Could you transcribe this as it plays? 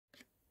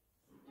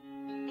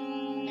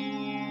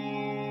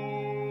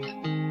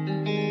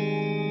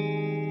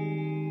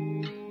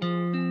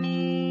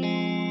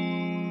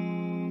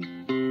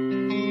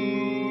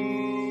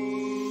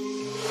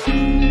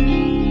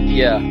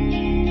Yeah.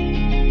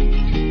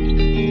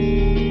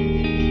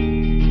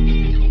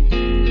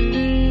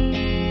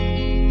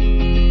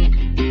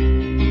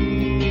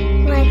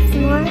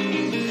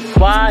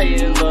 Why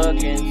you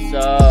looking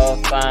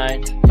so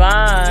fine?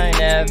 Fine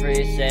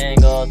every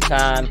single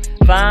time.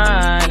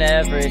 Fine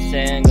every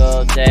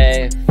single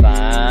day.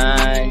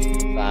 Fine,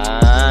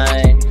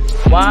 fine.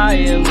 Why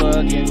you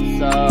looking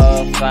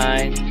so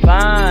fine?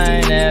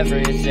 Fine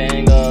every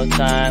single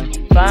time.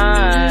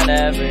 Fine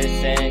every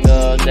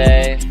single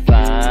day.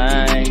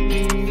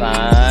 Fine,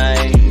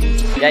 fine.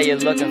 Yeah, you're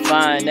looking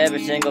fine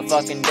every single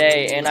fucking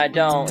day, and I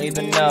don't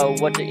even know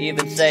what to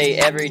even say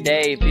every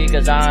day,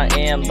 because I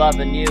am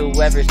loving you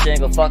every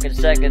single fucking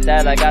second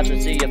that I got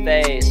to see your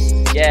face.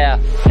 Yeah,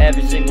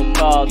 every single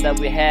call that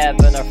we have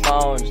in our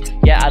phones.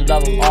 Yeah, I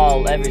love them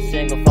all every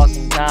single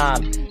fucking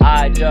time.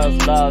 I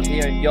just love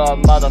hearing your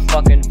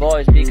motherfucking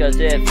voice, because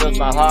it fills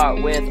my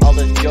heart with all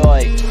this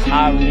joy.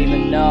 I don't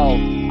even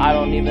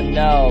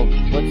know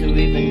what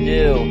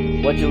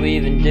to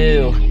even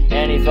do,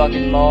 any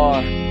fucking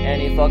more,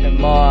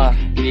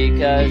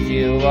 because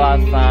you are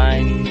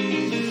fine.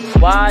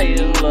 Why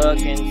you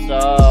looking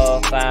so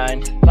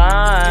fine?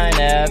 Fine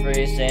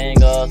every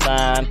single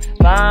time.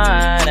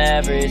 Fine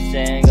every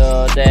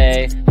single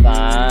day.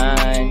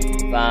 Fine,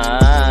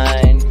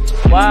 fine.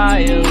 Why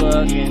you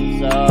looking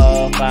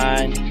so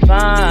fine?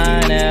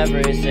 Fine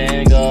every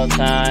single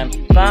time.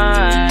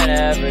 Fine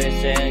every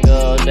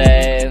single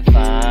day.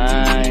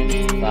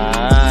 Fine,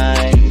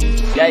 fine.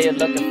 Yeah, you're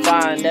looking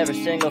fine every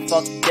single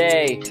fucking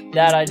day,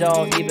 that I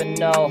don't even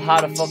know how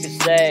to fucking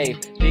say,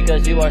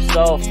 because you are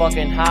so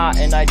fucking hot,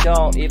 and I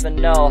don't even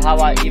know how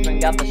I even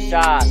got the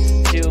shot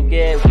to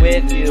get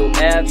with you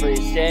every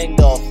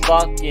single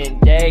fucking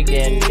day,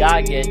 and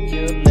I get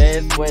to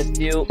live with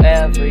you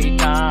every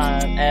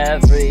time,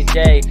 every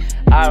day.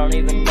 I don't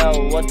even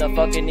know what to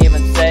fucking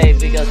even say,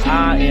 because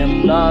I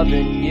am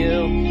loving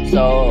you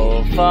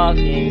so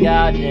fucking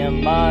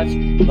goddamn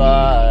much,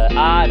 but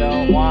I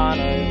don't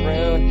wanna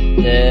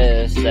ruin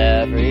this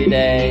every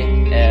day,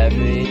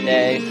 every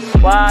day.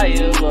 Why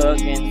you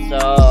looking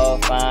so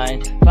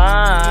fine?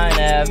 Fine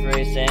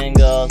every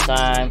single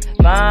time.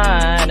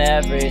 Fine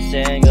every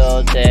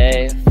single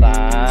day.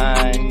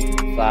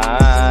 Fine,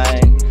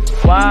 fine.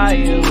 Why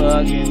you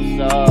looking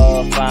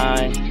so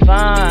fine?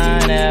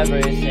 Fine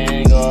every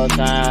single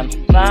time.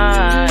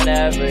 Fine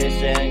every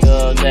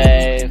single day.